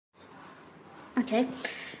Okay,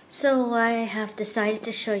 so I have decided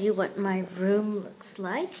to show you what my room looks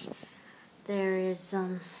like. There is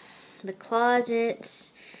the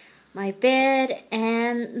closet, my bed,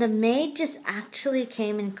 and the maid just actually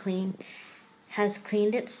came and has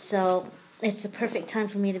cleaned it, so it's a perfect time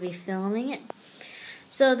for me to be filming it.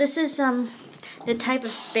 So this is the type of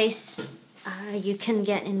space you can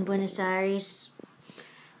get in Buenos Aires.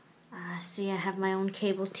 See, I have my own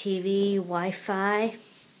cable TV, Wi-Fi,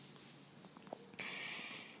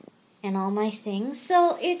 and all my things.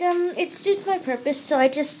 So it suits my purpose.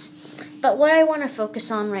 But what I want to focus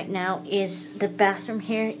on right now is the bathroom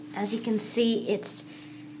here. As you can see, it's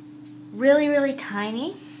really, really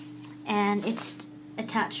tiny, and it's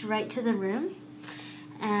attached right to the room.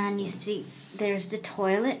 And you see, there's the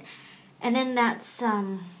toilet, and then that's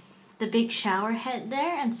the big shower head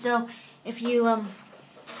there. And so if you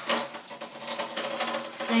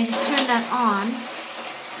so I just turn that on.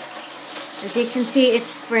 As you can see, it's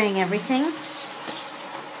spraying everything.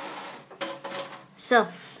 So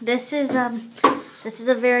this is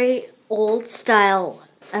a very old style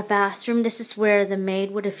bathroom. This is where the maid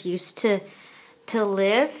would have used to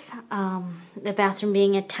live. The bathroom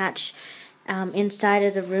being attached inside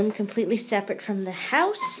of the room, completely separate from the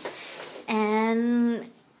house. And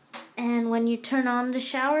when you turn on the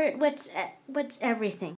shower, it wets everything.